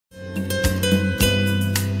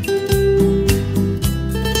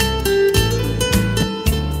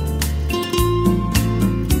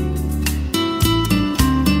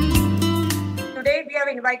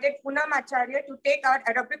invited Poonam Acharya to take our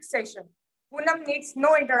aerobics session. Poonam needs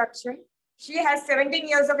no introduction. She has 17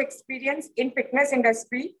 years of experience in fitness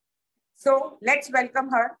industry. So let's welcome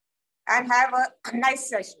her and have a nice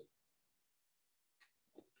session.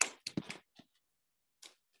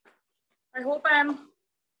 I hope I am.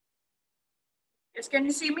 Yes, can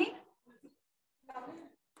you see me?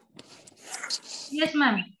 Yes,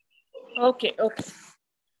 ma'am. Okay.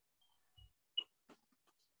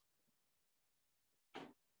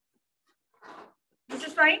 This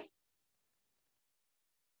is fine?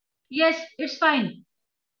 Yes, it's fine.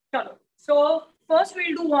 So first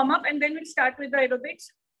we'll do warm-up and then we'll start with the aerobics.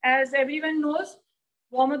 As everyone knows,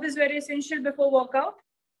 warm-up is very essential before workout.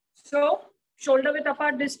 So shoulder width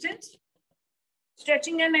apart distance,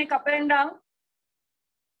 stretching your neck up and down.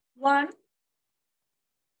 1,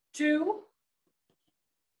 2,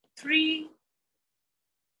 3,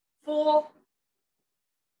 4,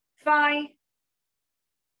 5,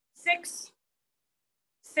 6,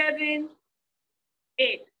 7,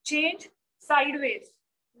 8. Change sideways.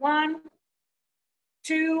 1,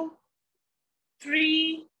 2,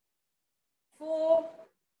 3, 4,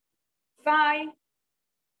 5,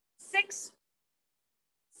 6,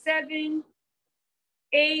 7,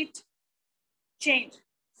 8. Change.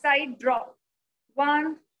 Side drop.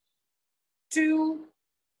 1, 2,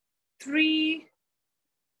 3,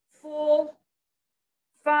 4,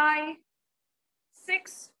 5,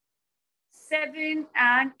 6, 7,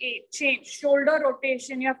 and 8. Change. Shoulder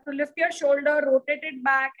rotation. You have to lift your shoulder, rotate it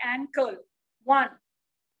back, and curl. 1,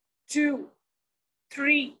 2,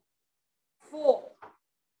 3, 4,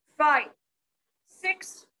 5,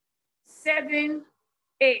 6, 7,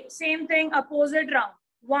 8. Same thing, opposite round.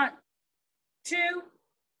 1, 2,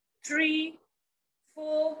 3,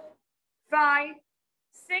 4, 5,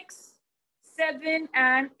 6, 7,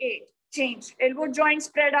 and 8. Change. Elbow joint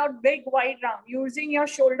spread out, big wide round using your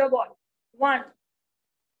shoulder ball. 1,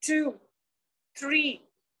 2, 3,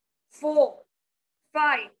 4,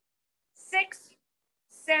 5, 6,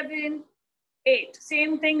 7, 8.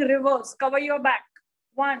 Same thing, reverse. Cover your back.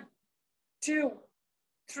 1, 2,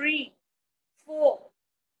 3, 4,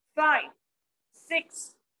 5,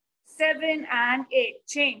 6, 7, and 8.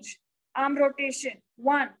 Change. Arm rotation.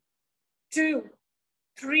 1, 2,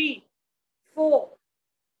 3, 4,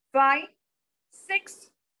 5, 6,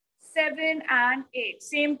 7, and 8.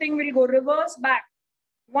 Same thing will go reverse back.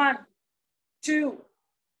 1, 2,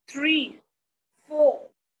 3, 4,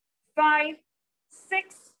 5,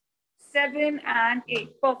 6, 7, and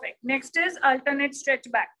 8. Perfect. Next is alternate stretch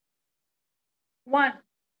back. 1,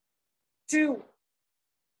 2,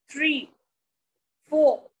 3,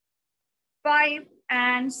 4, 5,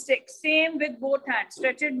 and 6. Same with both hands.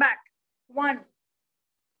 Stretch it back. 1,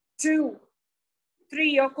 2, 3.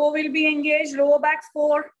 Your core will be engaged. Lower back.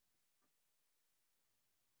 4.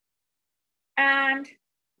 And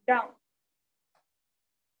down.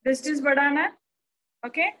 Distance badana.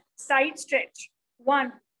 Okay. Side stretch.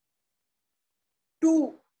 1,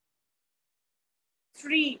 2,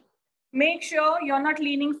 3. Make sure you're not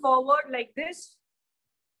leaning forward like this.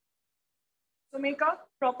 So make a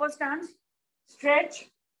proper stance.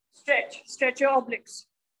 Stretch, stretch. Stretch your obliques.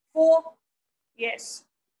 4. Yes.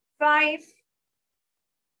 5,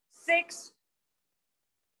 6,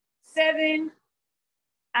 7,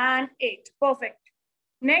 and 8. Perfect.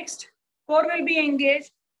 Next, core will be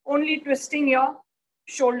engaged, only twisting your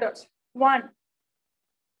shoulders. 1,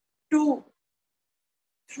 2,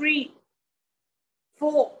 3,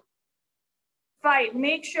 4, 5.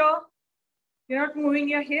 Make sure you're not moving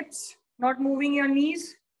your hips, not moving your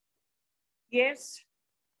knees. Yes,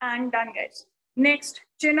 and done, guys. Next,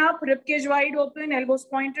 chin up, ribcage wide open, elbows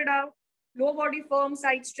pointed out, lower body firm,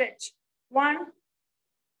 side stretch. 1,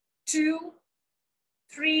 2,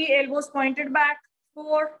 3, elbows pointed back.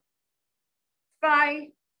 4, 5,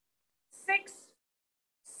 6,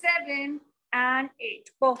 7, and 8.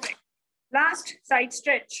 Perfect. Last, side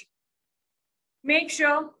stretch. Make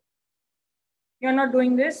sure you're not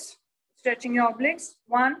doing this. Stretching your obliques.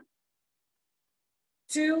 1,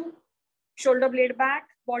 2, shoulder blade back,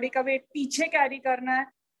 body का weight पीछे carry करना है.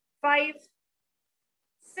 5,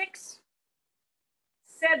 6,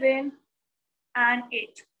 7, and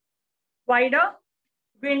 8. Wider,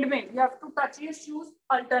 windmill. You have to touch your shoes,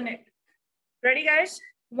 alternate. Ready, guys?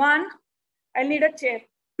 1, I'll need a chair.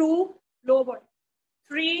 2, lower body.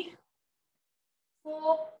 3,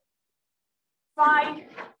 4, 5,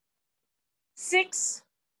 6,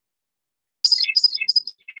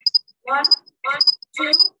 1,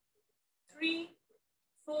 2, 3,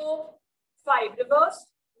 4, 5. Reverse.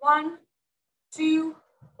 1, 2,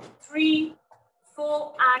 3,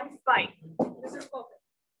 4, and 5. This is perfect.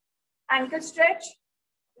 Ankle stretch.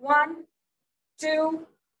 1, 2,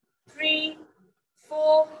 3,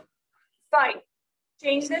 4, 5.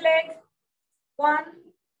 Change the leg. 1,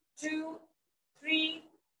 2, 3,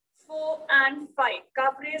 4, and 5.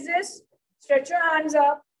 Calf raises. Stretch your hands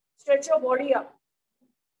up. Stretch your body up.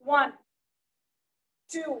 1,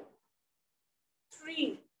 2,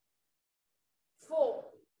 3, 4,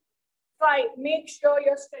 5. Make sure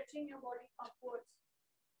you're stretching your body upwards.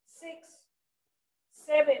 6,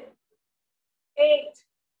 7, 8,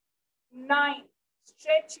 9.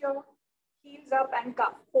 Stretch your heels up and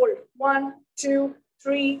calf. Hold. 1, 2,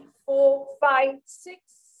 3, 4, 5, 6,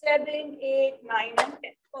 7, 8, 9, and 10.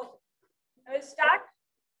 Perfect. Now we'll start.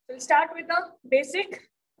 We'll start with the basic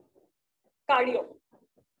cardio.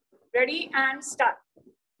 Ready and start.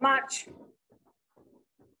 March.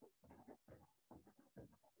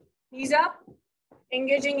 Knees up.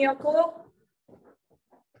 Engaging your core.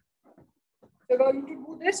 We're going to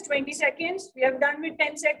do this 20 seconds. We have done with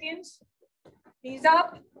 10 seconds. Knees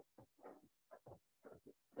up.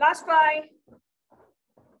 Last 5.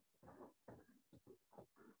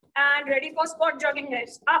 And ready for spot jogging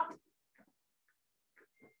guys. Up.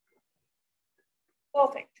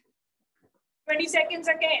 Perfect. 20 seconds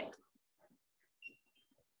again.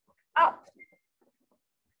 Up.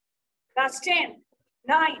 Last 10,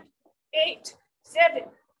 9, 8, 7,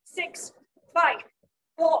 6, 5,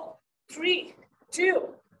 4, 3,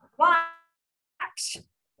 2, 1.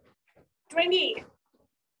 20.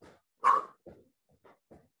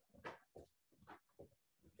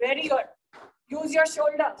 Very good. Use your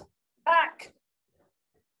shoulder. Back.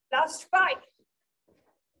 Last 5.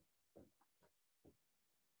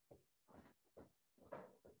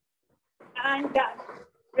 And done.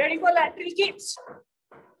 Ready for lateral kicks.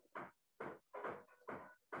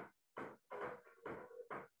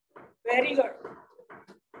 Very good.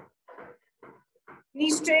 Knee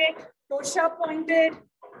straight, toes sharp pointed.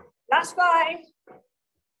 Last 5.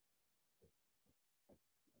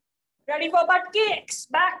 Ready for butt kicks.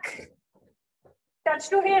 Back. Touch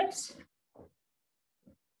to hips.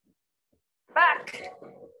 Back.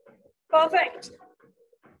 Perfect.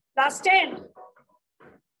 Last 10.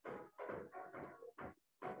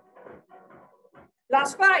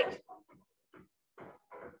 Last 5.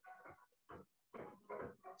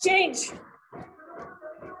 Change.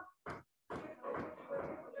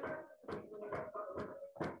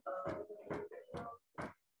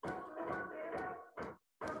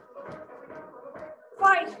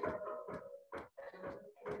 Five.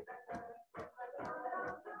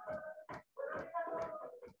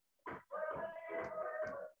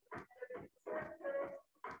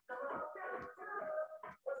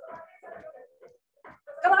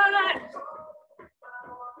 Come on.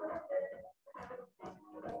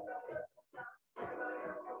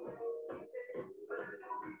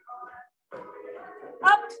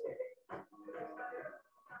 Up.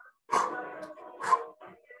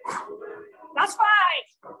 Last 5.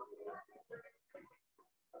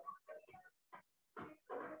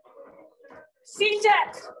 Seal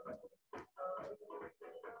jack.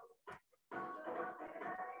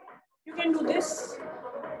 You can do this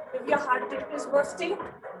if your heart rate is bursting.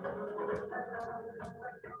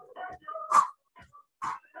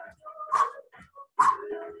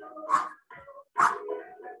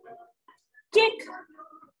 Kick,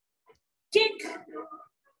 kick,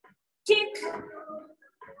 kick,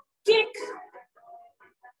 kick.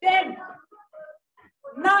 10,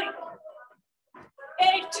 9,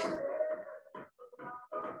 8.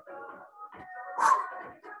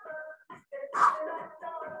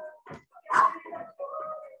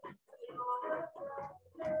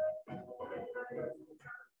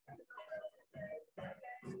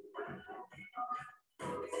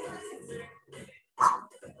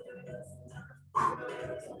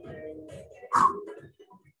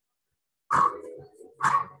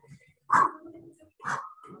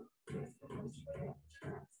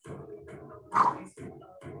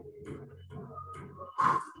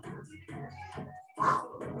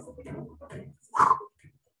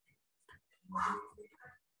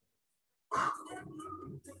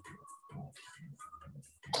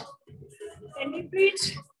 Can you breathe?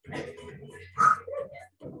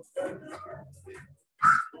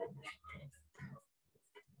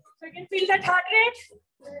 So you can feel that heart rate.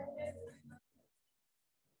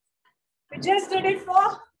 We just did it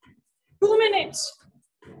for 2 minutes.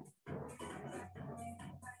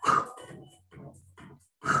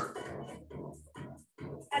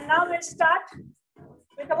 And now let's start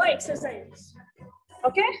with our exercise.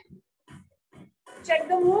 Okay? Check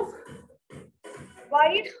the move.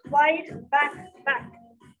 Wide, wide, back, back.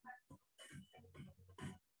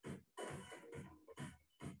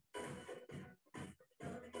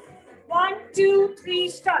 1, 2, 3,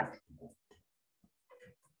 start.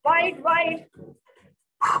 Wide, wide.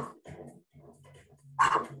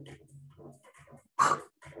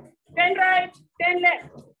 10 right, 10 left.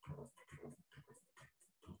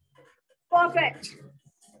 Perfect.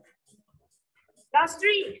 Last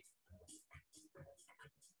 3.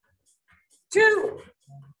 2.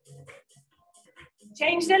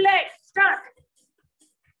 Change the leg. Start.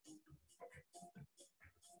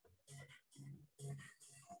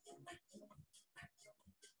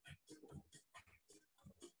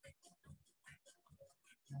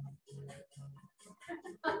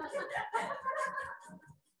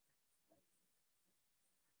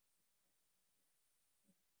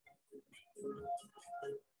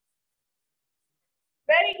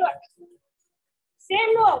 Very good.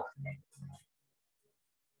 Same move.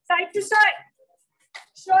 Side to side.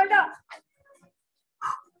 Shoulder.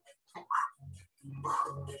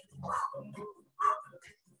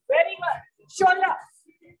 Very good. Shoulder.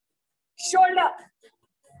 Shoulder.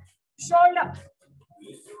 Shoulder.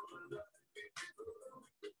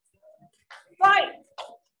 5,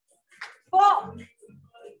 4,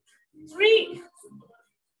 3,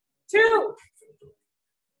 2,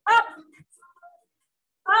 up,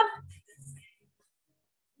 up.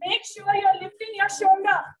 Make sure you're lifting your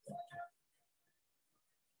shoulder.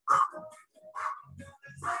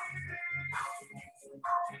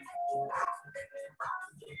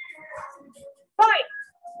 Five,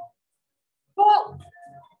 4,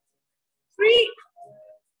 3,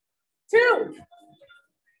 2,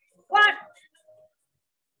 1.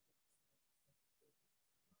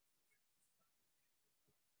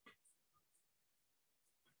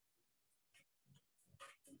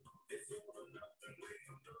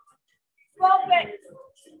 Perfect.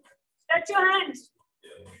 Stretch your hands.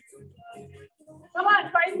 Come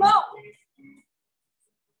on, 5 more.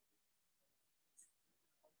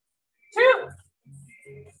 2.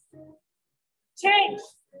 Change.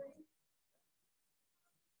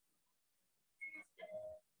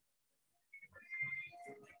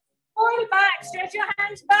 Pull back. Stretch your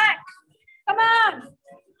hands back. Come on.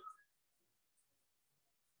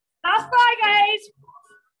 Last 5, guys.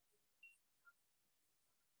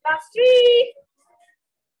 Last 3.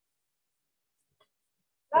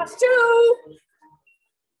 Last 2.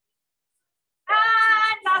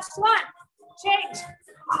 And last 1. Change.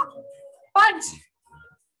 Punch.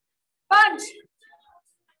 Punch.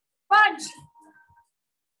 Punch.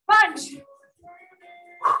 Punch.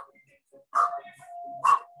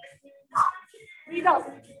 Breathe out.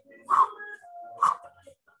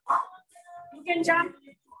 You can jump.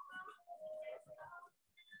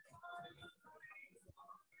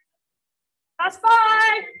 Last 5.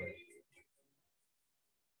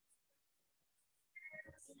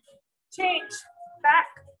 Change. Back.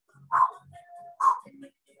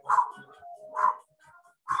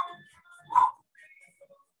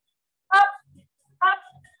 Up, up,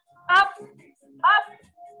 up, up.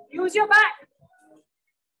 Use your back.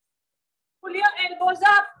 Pull your elbows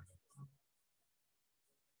up.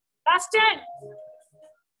 Last 10.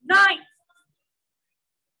 9.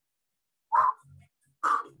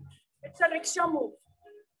 It's a rickshaw move.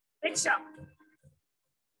 Rickshaw.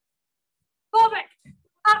 Perfect.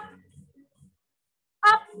 Up.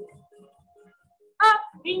 Up. Up.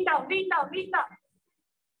 Lean down, lean down, lean down.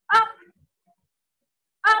 Up.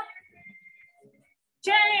 Up.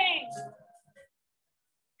 Change.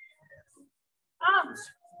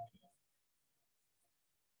 Arms.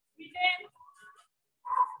 Breathe in.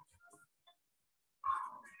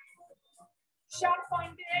 Sharp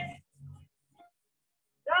pointed.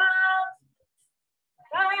 Down.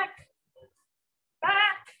 Back.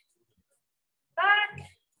 Back. Back.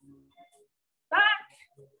 Back.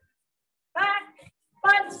 Back.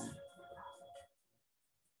 Punch.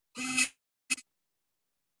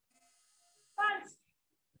 Punch.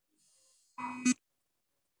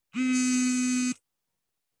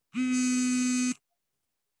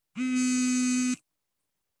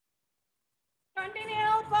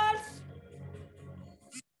 Continue, pulse.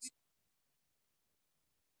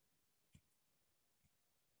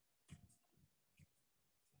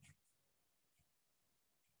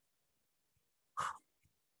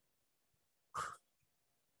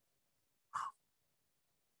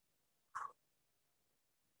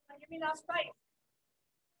 Give me last 5.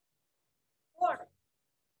 4,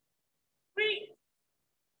 3,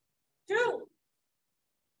 2,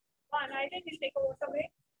 1. I think we'll take a water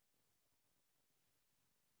break.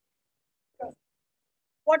 Go.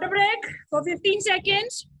 Water break for 15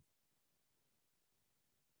 seconds.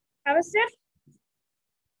 Have a sip.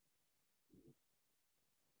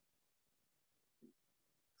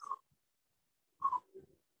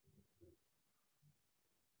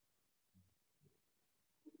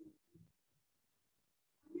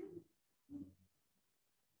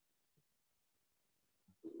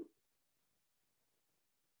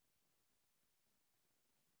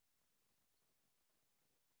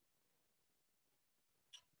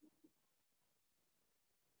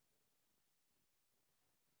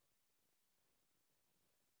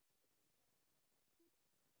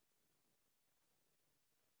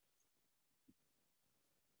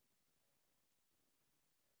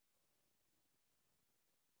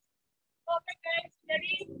 guys.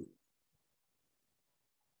 Ready?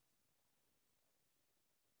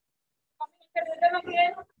 Coming in the rhythm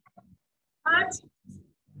again. March.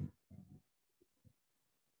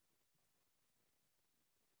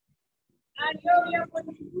 And here we are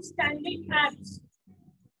going to do standing abs.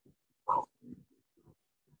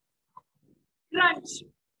 Crunch.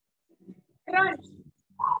 Crunch.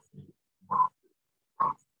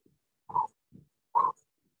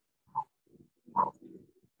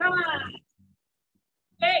 Come on.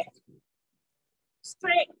 Leg.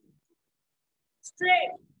 Straight.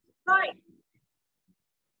 Straight. 5.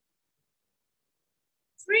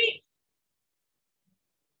 3.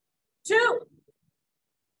 2.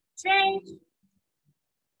 Change.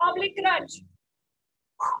 Oblique crunch.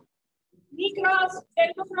 Knee cross,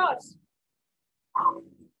 elbow cross.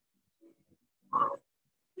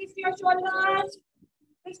 Twist your shoulders.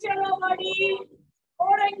 Twist your lower body.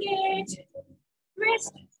 Core engage.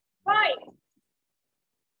 Twist. 5,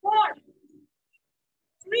 4,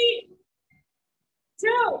 3,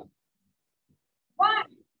 2, 1.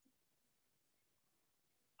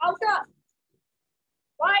 Outer.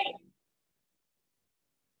 Wide.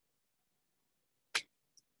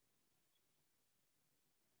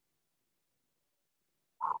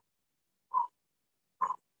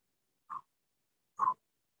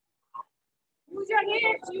 Use your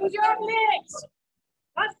hips, use your legs.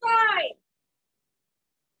 Last 5,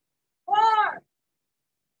 4,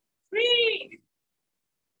 3,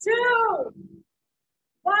 2,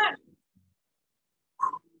 1.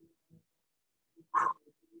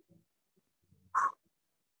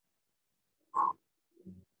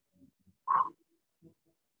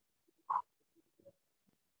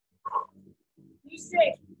 Be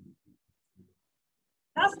safe.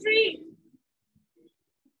 Last 3,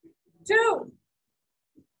 2.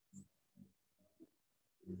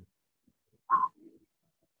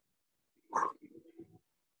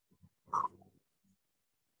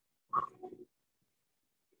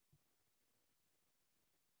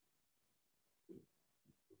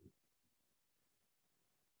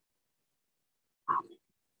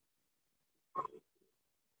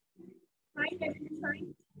 Fine, everything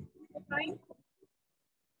fine. Fine.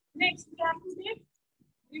 Next, we have to take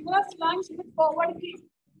reverse lunge with forward kick.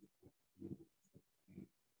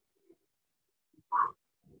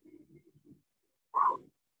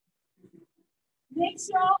 Make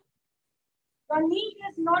sure the knee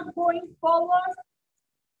is not going forward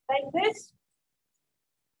like this.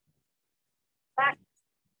 Back,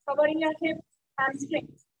 covering your hip, hamstring,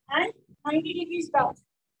 and 90 degrees down.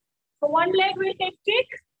 So one leg will take kick,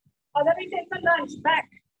 other will take the lunge back.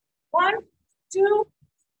 1, 2,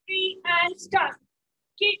 3, and start.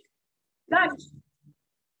 Kick, lunge,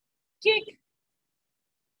 kick,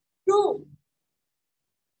 2,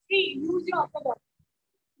 3. Use your upper body.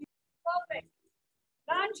 Perfect.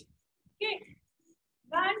 Lunge, kick,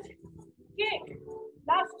 lunge, kick.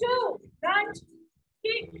 Last 2, lunge,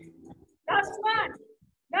 kick. Last 1,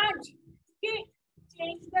 lunge, kick.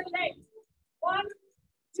 Change the leg. 1,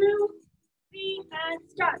 2, 3, and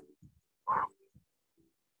start.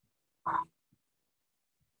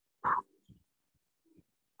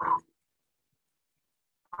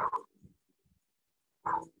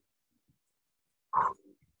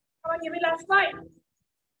 Come on, give me last 5,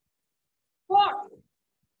 4,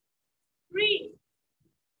 3,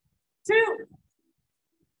 2,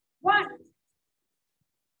 1.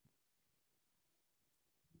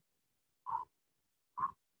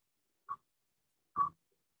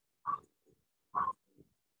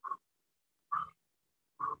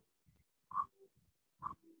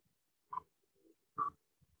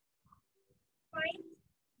 Fine.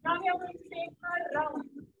 Now we are going to take a round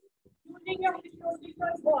using your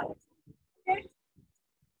historical ball. Okay?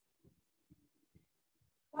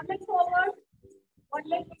 One leg forward, one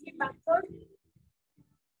leg moving backward.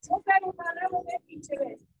 जो पैर उठा रहा है वो पैर पीछे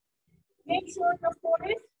रहे. Make sure your core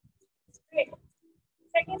is straight.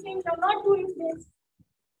 Second thing, you're not doing this.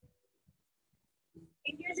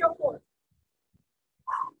 Engage your core.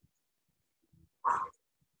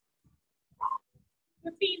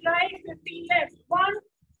 Fifteen right, 15 left. 1,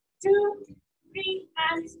 2, 3,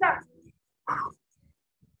 and start.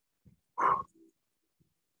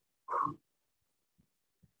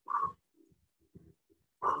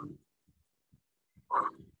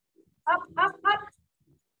 Up, up, up,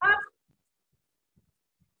 up.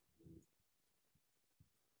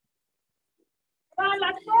 Come on,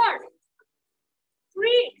 last 4,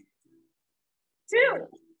 3, 2,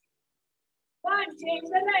 1. Change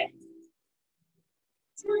the leg.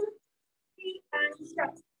 2, 3, and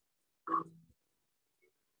stop.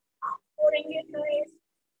 Pouring it noise.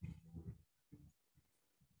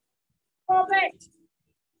 Perfect.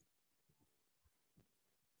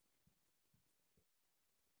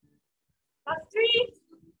 Last 3.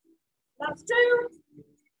 Last 2.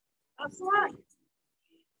 Last 1.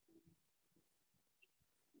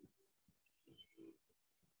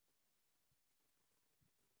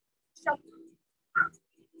 Stop.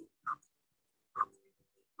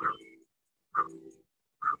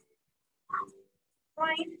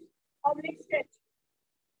 Fine. Oblique stretch.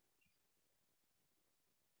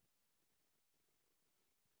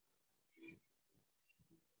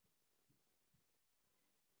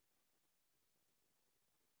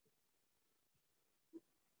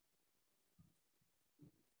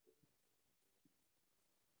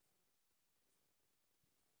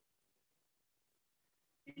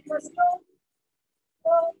 Slow.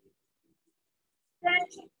 Slow.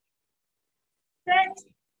 Stretch. Stretch.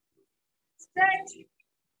 Stretch.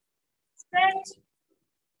 Stretch.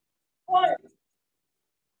 Hold.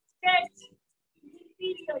 Stretch. You can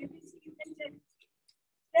feel here. You can see. You can check.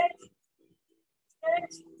 Stretch.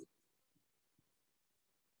 Stretch.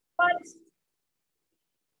 Pulse.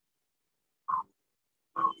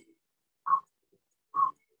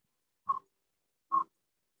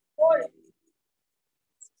 Hold.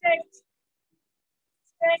 Stretch.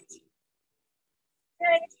 Stretch.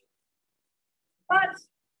 Stretch. Pulse.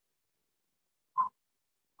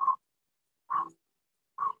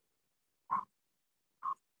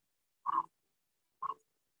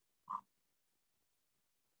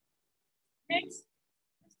 Next,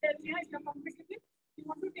 tell me if you're comfortable. You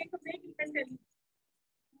want to take a break, you can tell me.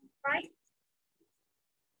 Right?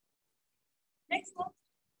 Next one,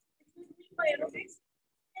 it will be for aerobics.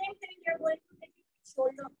 Same thing, you're going to take it with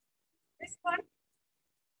shoulder. This one,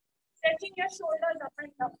 stretching your shoulders up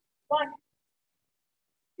and down. 1,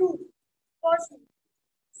 2, first move.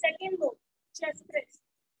 Second move, chest press.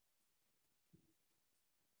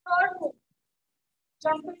 Third move,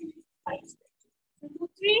 jumping 5 steps. 2,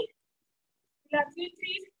 3, lovely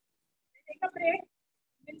 3. Take a break.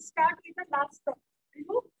 We'll start with the last step.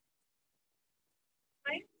 Remove.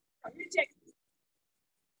 Right? Now we'll check.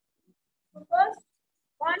 So first,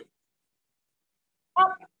 1,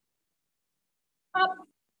 up, up,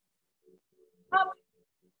 up,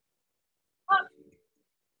 up,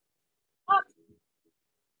 up.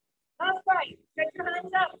 Last 5. Set your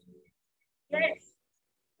hands up. Yes.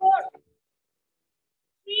 4,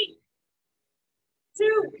 3,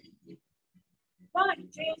 2, 1.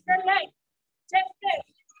 Change the leg. Chest press.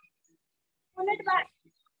 Pull it back.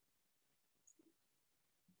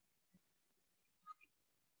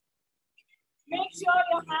 Make sure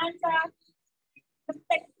your hands are the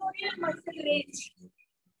pectoral muscle range.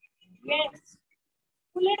 Yes.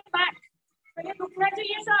 Pull it back. पहले रुकना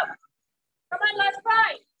चाहिए सब. Come on, last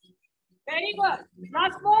 5. Very good.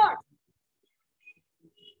 Last 4.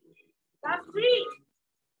 Last 3.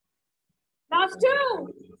 Last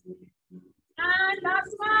 2. And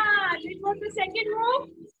last 1. It was the second move.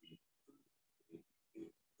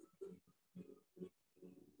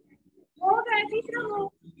 Go back, तीसरा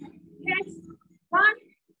move. Yes. 1,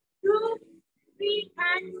 2, 3,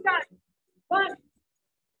 and start. 1,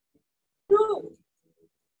 2,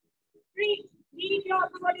 3. Lean your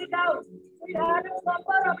body down. So you have a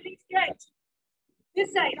proper oblique stretch.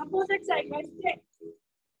 This side, opposite side, right? Stretch.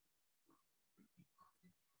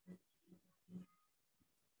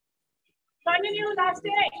 Continue, last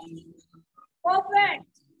 8.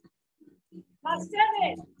 Perfect. Last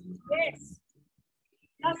 7. Yes.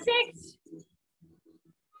 Last 6.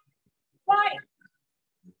 5,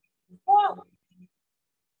 4,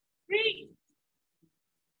 3,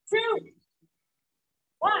 2,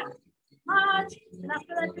 1. March. And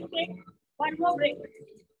after that, we take one more break.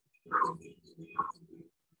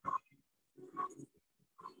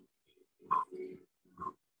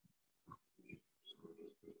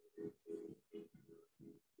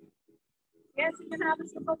 Yes, you can have a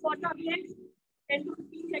sip of water again. 10 to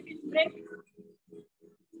 15 seconds break.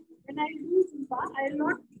 When I do Zumba, I will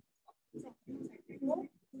not.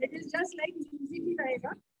 It is just like easy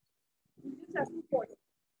rahega. You just have to follow.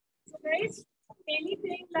 So guys,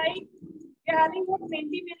 anything like we are having about 20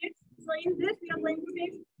 minutes. So in this, we are going to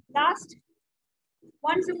take last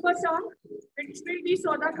one Zumba song, which will be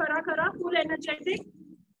Soda Khara Khara, full energetic.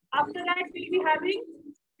 After that, we'll be having.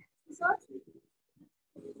 So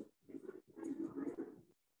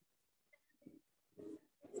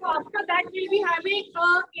after that, we'll be having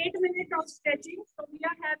 8 minutes of stretching. So we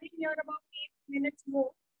are having here about 8 minutes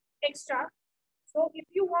more extra. So if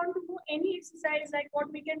you want to do any exercise like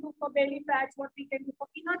what we can do for belly fats, what we can do for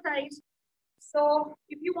inner thighs. So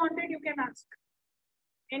if you wanted, you can ask.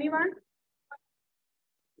 Anyone?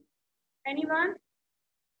 Anyone?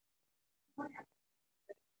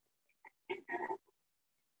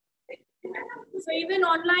 So even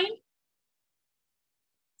online.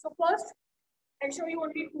 So first, I'll show you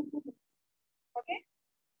only two. Okay,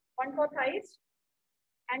 one for thighs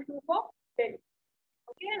and two for belly.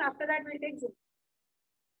 Okay, and after that we'll take zoom.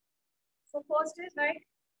 So first is like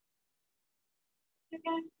you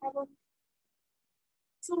can have a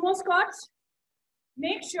sumo squats.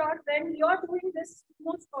 Make sure when you're doing this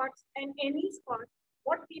sumo squats and any squat,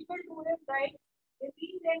 what people do is like they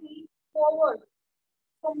lean their knee forward.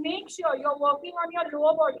 So make sure you're working on your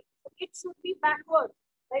lower body. So it should be backward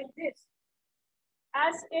like this,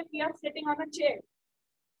 as if we are sitting on a chair.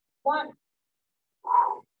 1,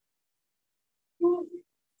 2.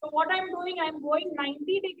 So what I'm doing, I'm going 90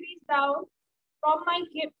 degrees down from my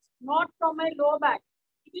hips, not from my lower back.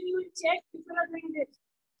 Even you will check people are doing this.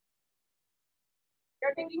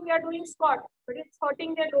 They're thinking they are doing squat, but it's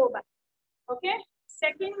hurting their lower back. Okay.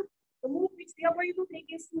 Second, the move which we are going to take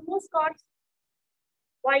is sumo squats.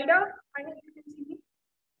 Wider, I know you can see me.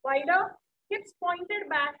 Wider, hips pointed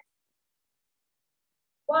back.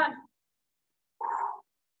 1.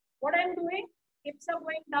 What I'm doing, hips are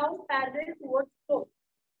going down parallel towards floor.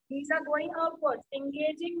 These are going outwards,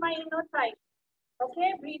 engaging my inner thigh.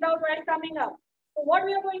 Okay, breathe out while coming up. So what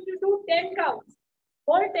we are going to do, 10 counts.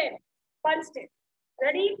 Hold 10, pulse 10.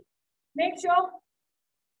 Ready? Make sure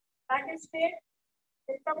back is straight.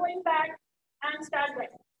 Hips are going back and start right.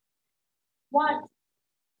 1,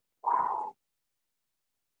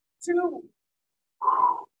 2,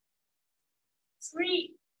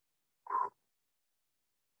 3,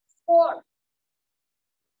 4,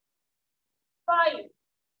 5,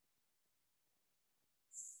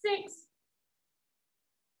 6,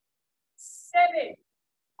 7,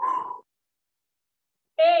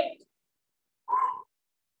 8,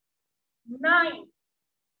 9.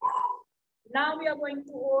 Now we are going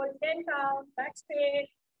to hold 10 counts, back straight,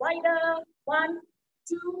 wider. 1,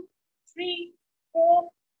 2, 3, 4,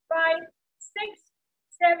 5, 6,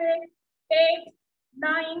 7, 8,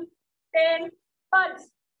 9, 10. Pulse.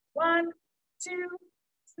 1, 2,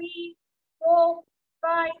 3, 4,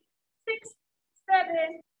 5, 6,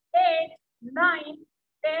 7, 8, 9,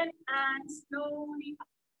 10, and slowly up.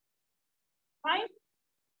 Fine.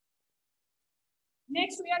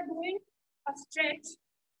 Next, we are doing a stretch.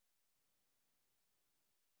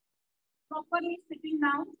 Properly sitting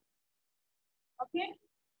down. Okay.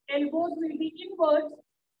 Elbows will be inwards.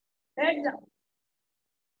 Head down.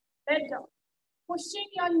 Head down. Pushing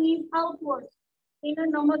your knees outwards in a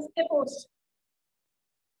namaste posture.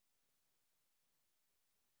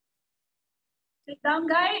 Sit down,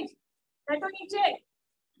 guys. Leto niche.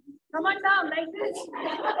 Come on down like this.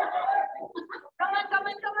 Come on, come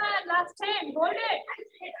on, come on. Last 10. Hold it.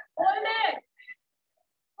 Hold it.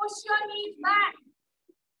 Push your knees back.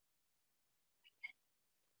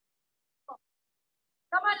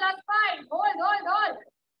 Come on, last 5. Hold, hold, hold.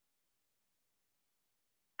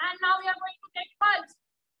 And now we are going to take pulse.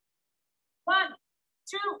 1,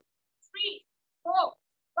 2, 3, 4,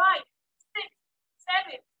 5, 6,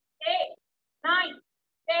 7, 8, 9,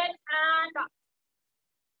 10, and up.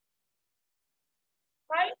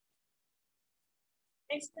 Right?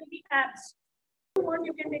 Next will be abs. If you want,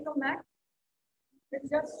 you can take a mat. It's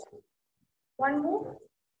just one move.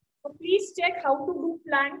 So please check how to do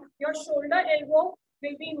plank. Your shoulder, elbow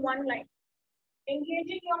will be in one line.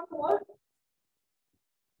 Engaging your core.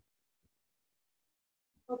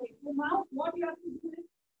 Okay, so now what you have to do is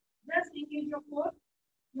just engage your core.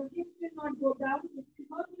 Your hips will not go down. It will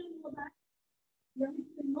not go back. Your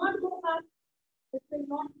hips will not go up. It will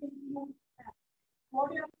not continue back.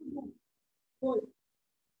 What you have to do? Hold.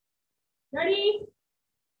 Ready?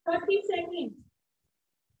 30 seconds.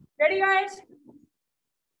 Ready, guys?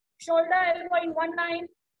 Shoulder, elbow in one line.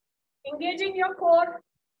 Engaging your core.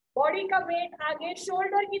 Body का weight आगे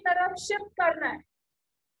shoulder की तरफ shift करना है.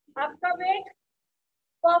 आपका weight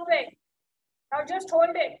perfect. Now just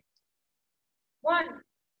hold it. 1,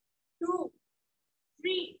 2,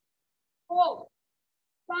 3, 4,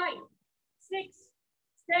 5, 6,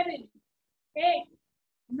 7, 8,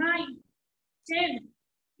 9, 10,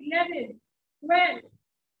 11, 12,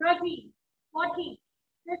 13, 14,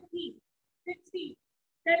 15, 16,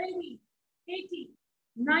 17, 18,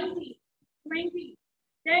 19, 20,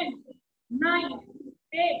 10, 9,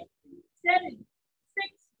 8, 7,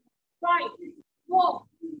 6, 5, 4,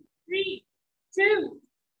 3, 2,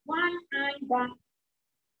 1, and 1.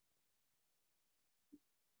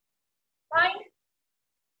 Fine.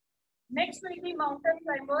 Next will be mountain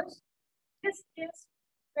climbers. This is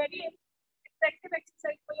very effective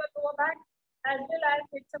exercise for your lower back as well as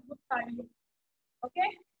it's a good cardio. Okay?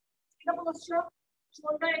 In a posture,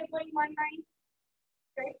 Shoulder is going one line.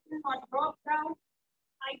 Right, will not drop down.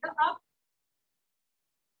 Either up.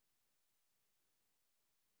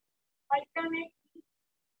 Alternate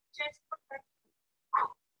chest protect.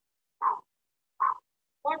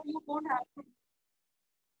 What you don't have to do.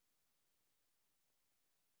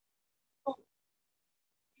 So,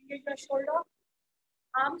 engage the shoulder,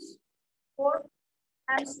 arms, core,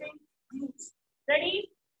 hamstring, glutes.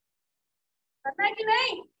 Ready? करना है कि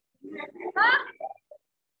नहीं? हाँ?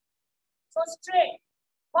 So straight.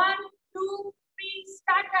 1, 2, 3,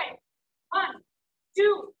 start time. 1,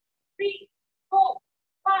 2, 3, 4,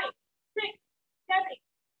 5, 6, 7,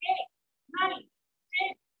 8, 9,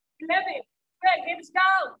 10, 11, 12, hips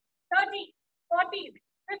down. 13, 14,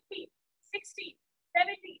 15, 16,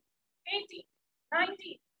 17, 18,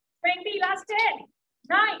 19, 20, last 10,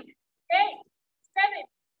 9, 8, 7,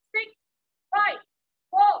 6, 5,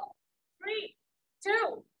 4, 3,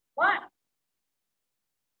 2, 1.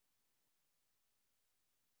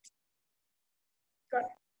 Good.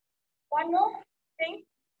 One more thing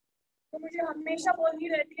जो मुझे हमेशा बोलनी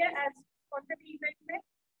रहती है as quantity event में,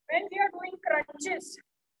 when we are doing crunches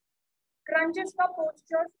का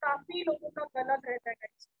posture काफी लोगों का गलत रहता है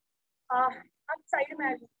guys. अब साइड में आ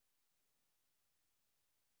जाओ.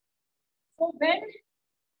 So when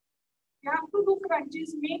you have to do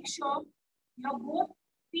crunches, make sure your both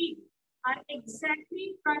feet are exactly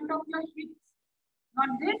in front of your hips. Not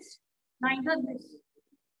this, neither this.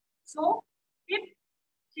 So hip,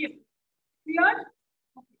 hip. Clear?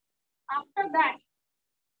 Okay. After that,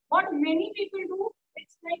 what many people do,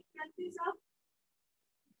 it's like crunches up.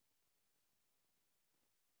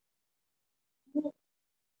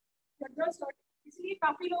 इसलिए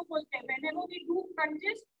काफी लोग बोलते हैं whenever we do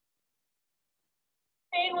crunches,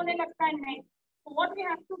 pain होने लगता है नहीं. So what we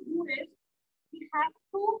have to do is we have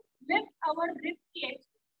to lift our rib cage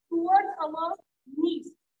towards our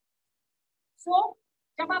knees. So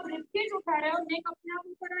जब आप rib cage उठा रहे हो, neck अपने आप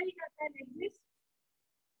ऊपर आ ही जाता है like this.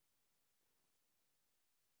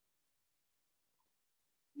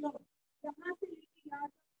 No, यहाँ से लेके यहाँ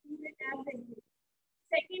तक पूरे ab देंगे.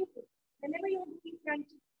 Second, whenever you are doing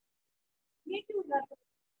crunches, ये क्यों जाता है?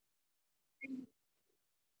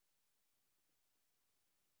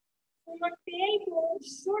 So your tailbone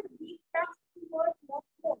should be tucked towards your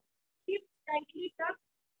floor. Keep tightly tucked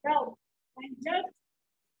down and just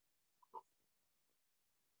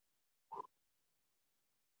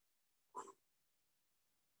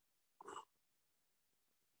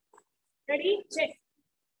ready, check.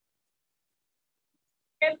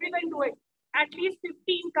 Everyone do it. At least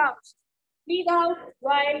 15 counts. Breathe out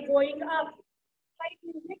while going up.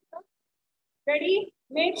 Ready?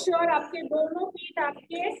 Make sure आपके दोनों feet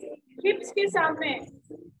आपके hips के सामने.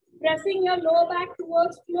 Pressing your lower back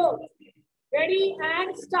towards floor. Ready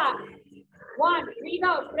and start. 1, breathe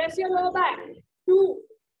out. Press your lower back. 2,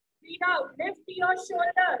 breathe out. Lift your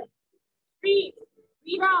shoulder. 3,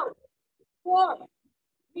 breathe out. 4,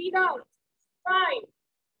 breathe out. 5,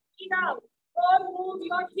 breathe out. 4, move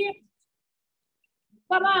your hips.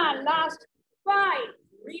 Come on, last 5,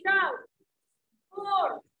 breathe out.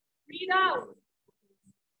 4, breathe out.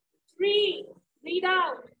 3, breathe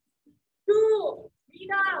out. 2, breathe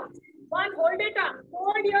out. 1, hold it up.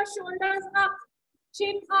 Hold your shoulders up.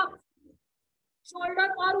 Chin up. Shoulder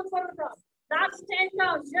और ऊपर उठाओ. Last 10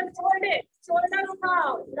 counts. Just hold it. Shoulder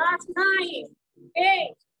उठाओ. Last 9,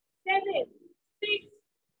 8, 7, 6,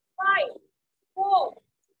 5, 4,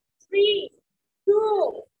 3,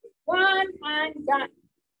 2, 1 and done.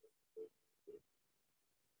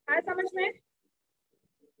 है समझ में?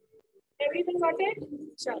 Everything got it?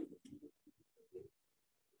 Sure.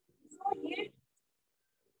 So ये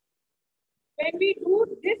when we do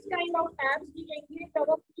this kind of abs, we engage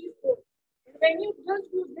our P4. And when you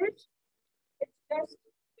just do this, it's just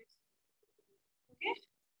this. Okay?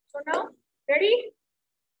 So now, ready?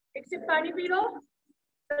 Except Pani Piro,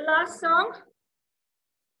 the last song.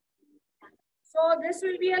 So this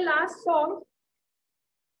will be a last song.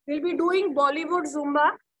 We'll be doing Bollywood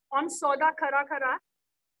Zumba on Soda Khara Khara.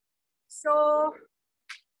 So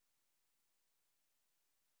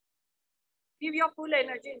give your full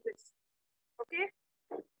energy in this. Okay?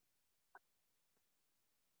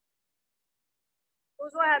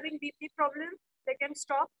 Those who are having BP problems, they can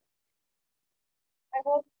stop. I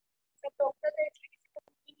hope the doctor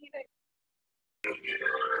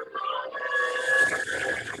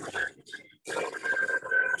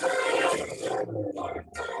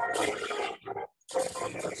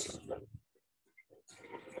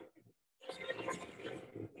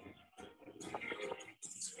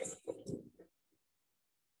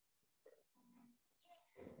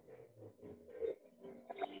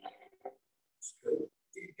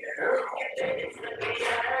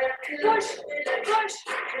push, push,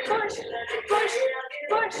 push, push,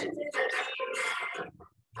 push.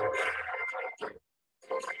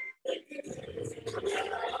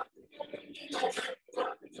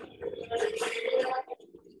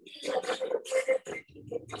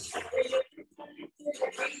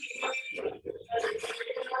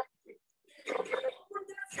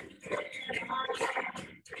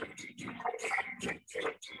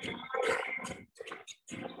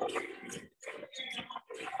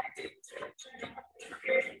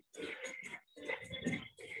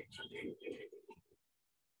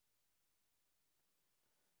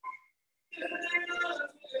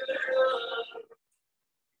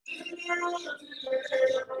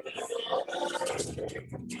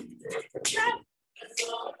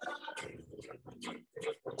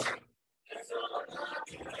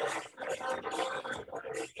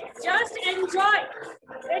 Just enjoy.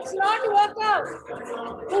 It's not workout.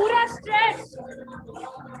 Pura stress.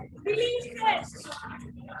 Release stress.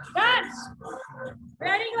 Dance.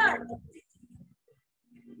 Very good.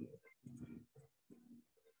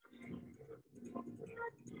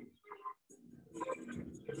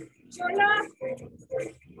 Chola.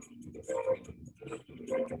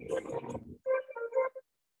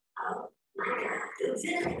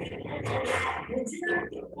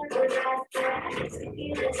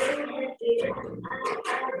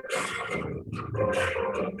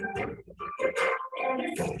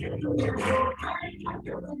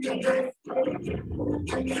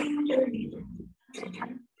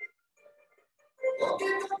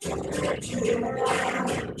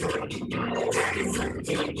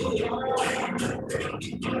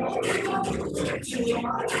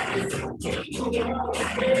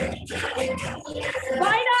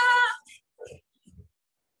 Vaida.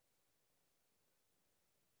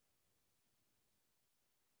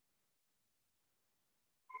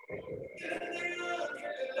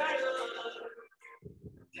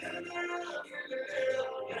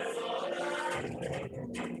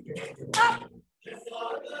 Up.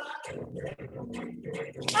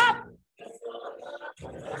 Up.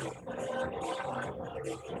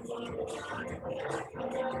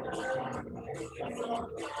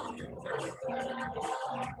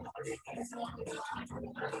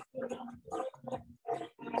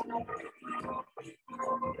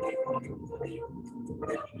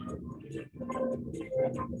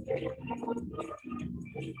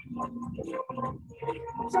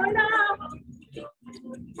 Shoulder up.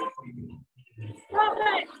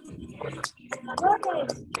 Perfect.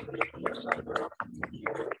 Rotate.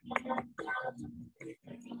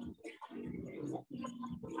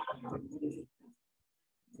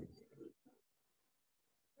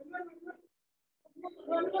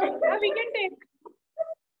 Yeah, we can take.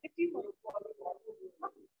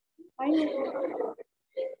 I know.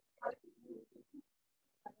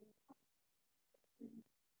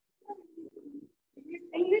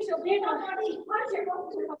 English, okay now.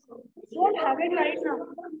 Don't have it right now.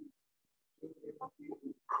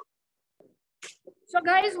 So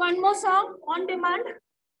guys, one more song on demand.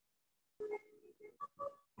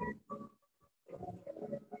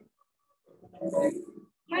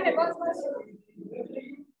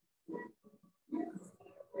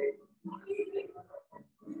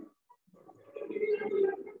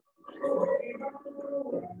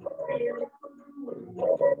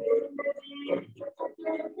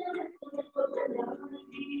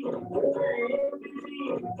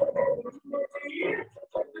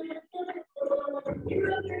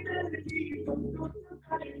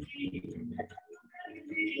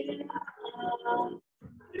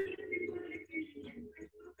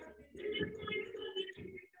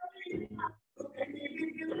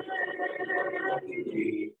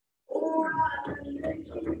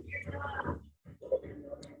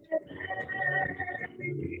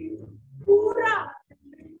 Pura.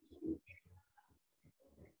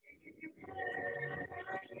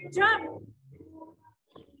 Jump.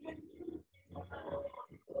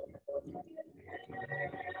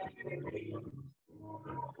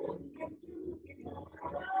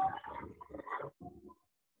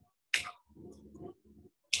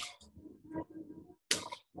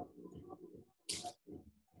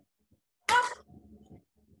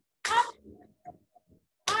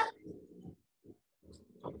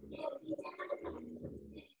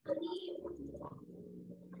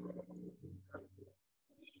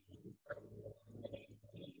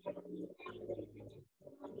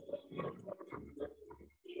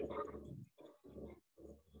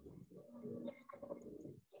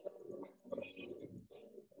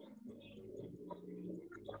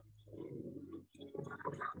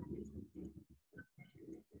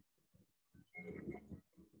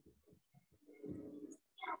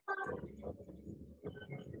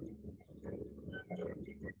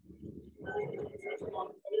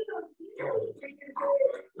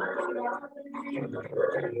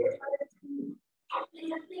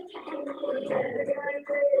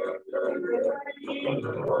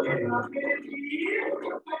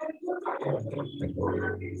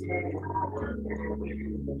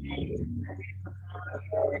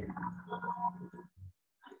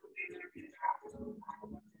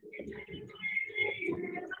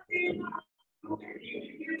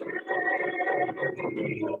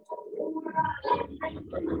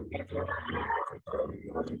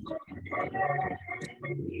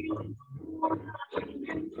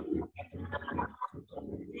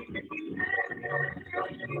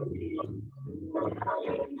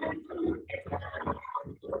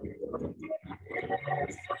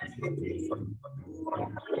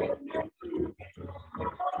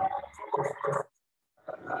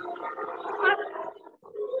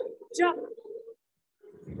 Jump.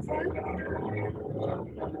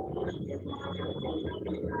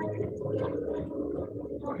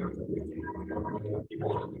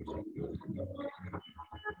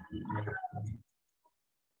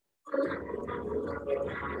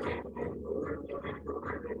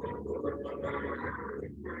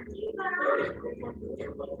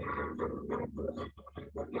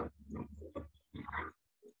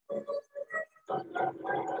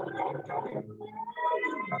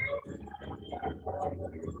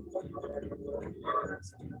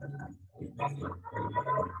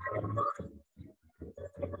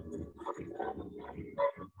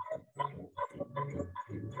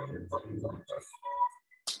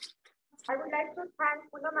 I would like to thank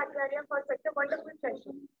Poonam Acharya for such a wonderful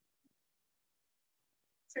session.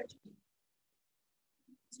 Stretching.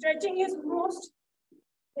 Stretching is most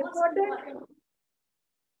important.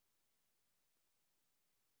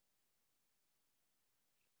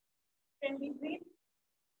 Can we breathe?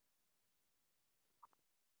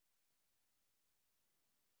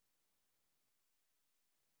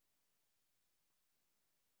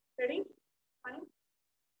 Ready? Fine.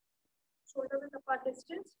 Shoulder width apart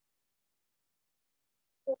distance.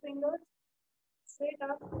 4 fingers. Straight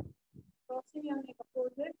up. Crossing your neck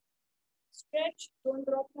opposite. Stretch. Don't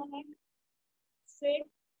drop your neck. Straight.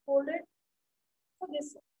 Hold it. For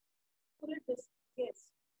this. Pull it this.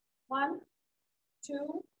 Yes. 1,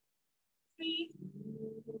 2, 3,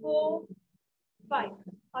 4, 5.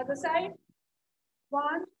 Other side.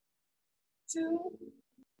 1, 2,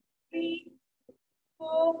 3,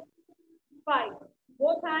 4, 5.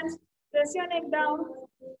 Both hands. Press your neck down.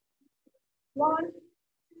 1,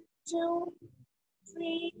 2,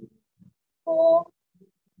 3, 4,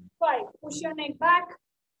 5. Push your neck back.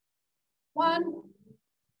 1,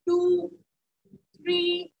 2,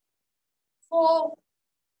 3, 4,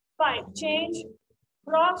 5. Change.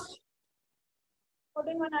 Cross.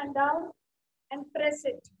 Putting one hand down and press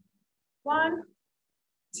it. 1,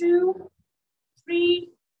 2, 3,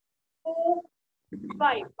 4,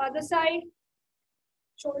 5. Other side.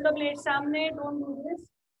 Shoulder blade samne. Don't do this.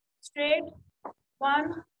 Straight.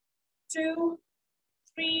 1, 2,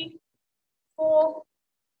 3, 4,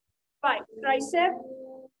 5. Tricep.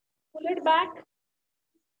 Pull it back.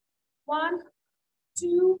 1,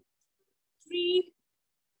 2, 3,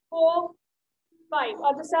 4, 5.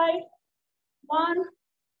 Other side. 1,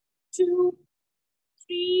 2,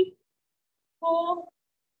 3, 4,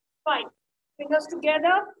 5. Fingers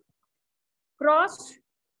together. Cross.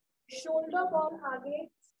 Shoulder ball आगे.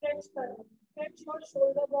 Stretch करो. Stretch your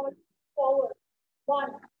shoulder ball forward.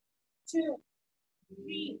 1, 2,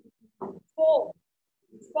 3, 4,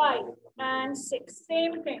 5, and 6.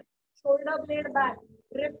 Same thing. Shoulder blade back.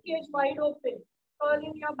 Rib cage wide open.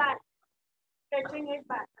 Curling your back. Stretching it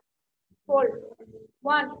back. Hold.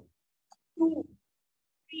 1, 2,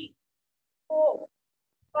 3, 4,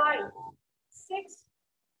 5, 6,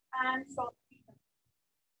 and soft.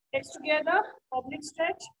 Legs together. Oblique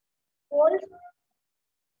stretch. Hold.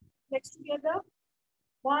 Legs together.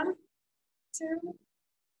 1, 2,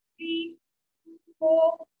 3,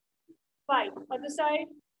 4, 5. Other side.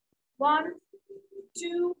 1,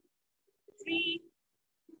 2, 3,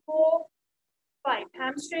 4, 5.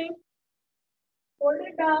 Hamstring. Hold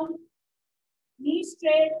it down. Knee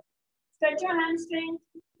straight. Stretch your hamstring.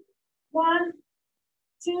 1,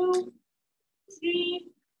 2, 3,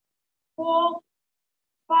 4,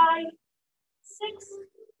 5, 6,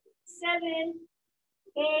 7,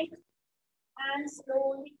 8, and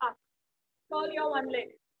slowly up. Curl your one leg.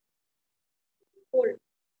 Hold. You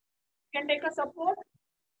can take a support.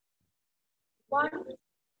 1,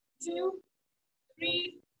 2,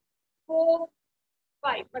 3, 4,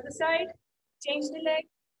 5. Other side. Change the leg.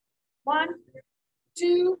 1,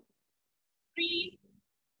 2, 3,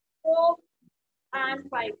 4, and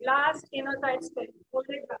 5. Last inner side stretch. Hold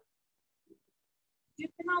it back.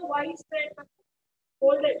 जितना wide spread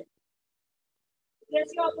Hold it. Press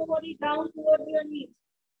your upper body down towards your knees.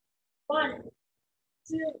 1,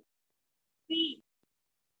 2, 3,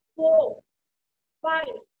 4, 5,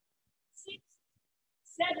 6,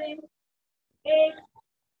 7, 8,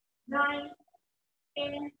 9,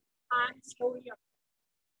 10, and slowly up.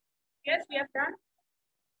 Yes, we have done.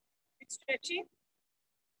 It's stretchy.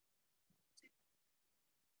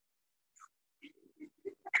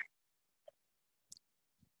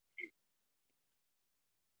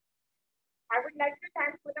 I would like to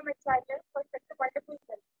thank Poonam Acharya for such a wonderful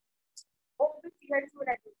session.